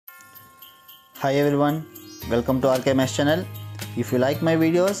Hi everyone, welcome to ALGEBRA channel. If you like my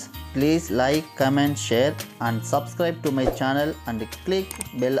videos, please like, comment, share and subscribe to my channel and click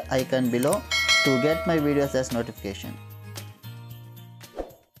bell icon below to get my videos as notification.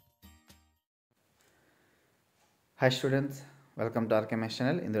 Hi students, welcome to ALGEBRA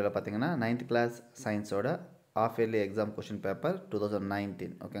channel. In this video, 9th class science half yearly exam question paper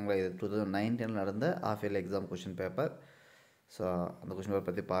 2019. Okay, this 2019 half yearly exam question paper. So அந்த question paper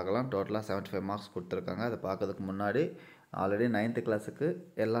பற்றி பார்க்கலாம். டோட்டலாக 75 marks கொடுத்துருக்காங்க. அதை பார்க்கறதுக்கு முன்னாடி already 9th கிளாஸுக்கு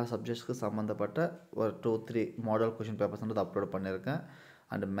எல்லா சப்ஜெக்ட்ஸ்க்கு சம்மந்தப்பட்ட ஒரு 2-3 மாடல் கொஷின் பேப்பர்ஸ் வந்து அப்லோட் பண்ணியிருக்கேன்.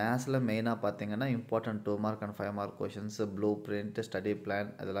 அண்ட் மேத்ஸில் மெயினாக பார்த்தீங்கன்னா important 2 mark and 5 mark questions, blue print, study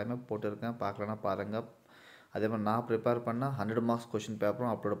plan அதெல்லாமே போட்டிருக்கேன். பார்க்கலன்னா பாருங்கள். அதே மாதிரி நான் ப்ரிப்பேர் பண்ணால் 100 மார்க்ஸ் கொஷின்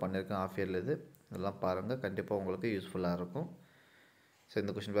பேப்பரும் அப்லோட் பண்ணியிருக்கேன் ஆஃப் இயர்ல. இதெல்லாம் பாருங்கள், கண்டிப்பாக உங்களுக்கு யூஸ்ஃபுல்லாக இருக்கும். ஸோ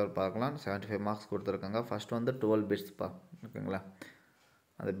இந்த கொஷின் பேப்பர் பார்க்கலாம். 75 மார்க்ஸ் கொடுத்துருக்காங்க. ஃபஸ்ட்டு வந்து 12 பிட்ஸ்ப்பா, ஓகேங்களா.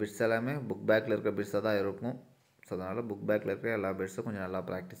 அந்த பிட்ஸ் எல்லாமே புக் பேக்கில் இருக்கிற பிட்ஸாக தான் இருக்கும். ஸோ அதனால் புக் பேக்கில் இருக்கிற எல்லா பிட்ஸும் கொஞ்சம் நல்லா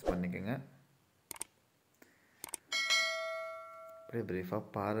ப்ராக்டிஸ் பண்ணிக்கோங்க. அப்படியே ப்ரீஃபாக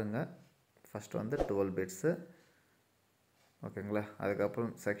பாருங்கள். ஃபஸ்ட்டு வந்து 12 பிட்ஸு, ஓகேங்களா.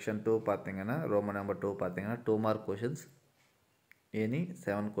 அதுக்கப்புறம் செக்ஷன் 2 பார்த்தீங்கன்னா, ரோமன் நம்பர் 2 பார்த்தீங்கன்னா 2 மார்க் கொஷின்ஸ், எனி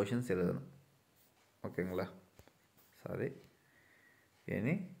 7 கொஷின்ஸ் எழுதணும், ஓகேங்களா. சாரி,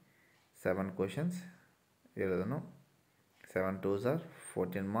 எனி 7 கொஷின்ஸ் எழுதணும். 7 2s are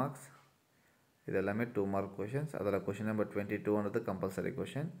 14 மார்க்ஸ். இது எல்லாமே 2 மார்க் கொஷின்ஸ். அதில் கொஷின் நம்பர் 22ன்றது கம்பல்சரி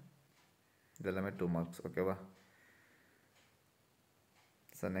கொஷின். இது எல்லாமே 2 மார்க்ஸ், ஓகேவா.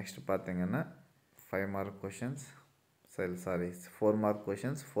 ஸோ நெக்ஸ்ட் பார்த்தீங்கன்னா 5 mark questions, sorry 4 mark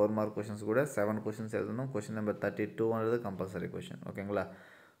questions. 4 mark questions கூட 7 கொஷின்ஸ் எழுதணும். கொஷின் நம்பர் 32ன்றது கம்பல்சரி கொஷின், ஓகேங்களா.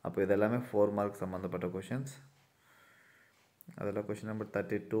 அப்போ இது எல்லாமே 4 மார்க் சம்மந்தப்பட்ட கொஷின்ஸ். அதில் question number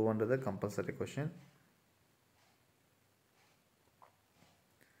 32ன்றது compulsory question.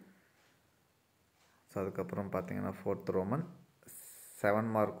 So அதுக்கப்புறம் பார்த்தீங்கன்னா 4th Roman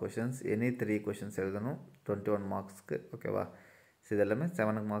 7 mark questions, any 3 questions எழுதணும் 21 மார்க்ஸ்க்கு, ஓகேவா. ஸோ இது எல்லாமே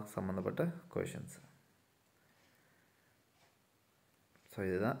 7 மார்க்ஸ் சம்மந்தப்பட்ட கொஷின்ஸ். ஸோ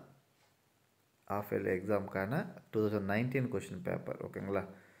இதுதான் ஆஃப் இயர்லி எக்ஸாமுக்கான 2019 கொஷின் பேப்பர், ஓகேங்களா.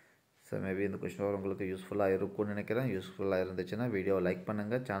 ஸோ மேபி இந்த கொஷின் பேப்பர் உங்களுக்கு யூஸ்ஃபுல்லாக இருக்கும்னு நினைக்கிறேன். யூஸ்ஃபுல்லாக இருந்துச்சுன்னா வீடியோவை லைக்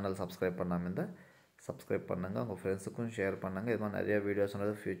பண்ணுங்கள். சேனல் சப்ஸ்கிரைப் பண்ணாமல் இருந்தால் சப்ஸ்கிரைப் பண்ணுங்கள். உங்கள் ஃப்ரெண்ட்ஸுக்கும் ஷேர் பண்ணுங்கள். இது மாதிரி நிறைய வீடியோஸ்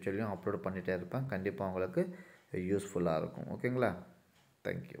வந்து ஃப்யூச்சர்லையும் அப்லோட் பண்ணிகிட்டே இருப்பேன். கண்டிப்பாக உங்களுக்கு யூஸ்ஃபுல்லாக இருக்கும், ஓகேங்களா.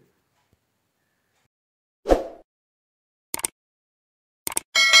 தேங்க்யூ.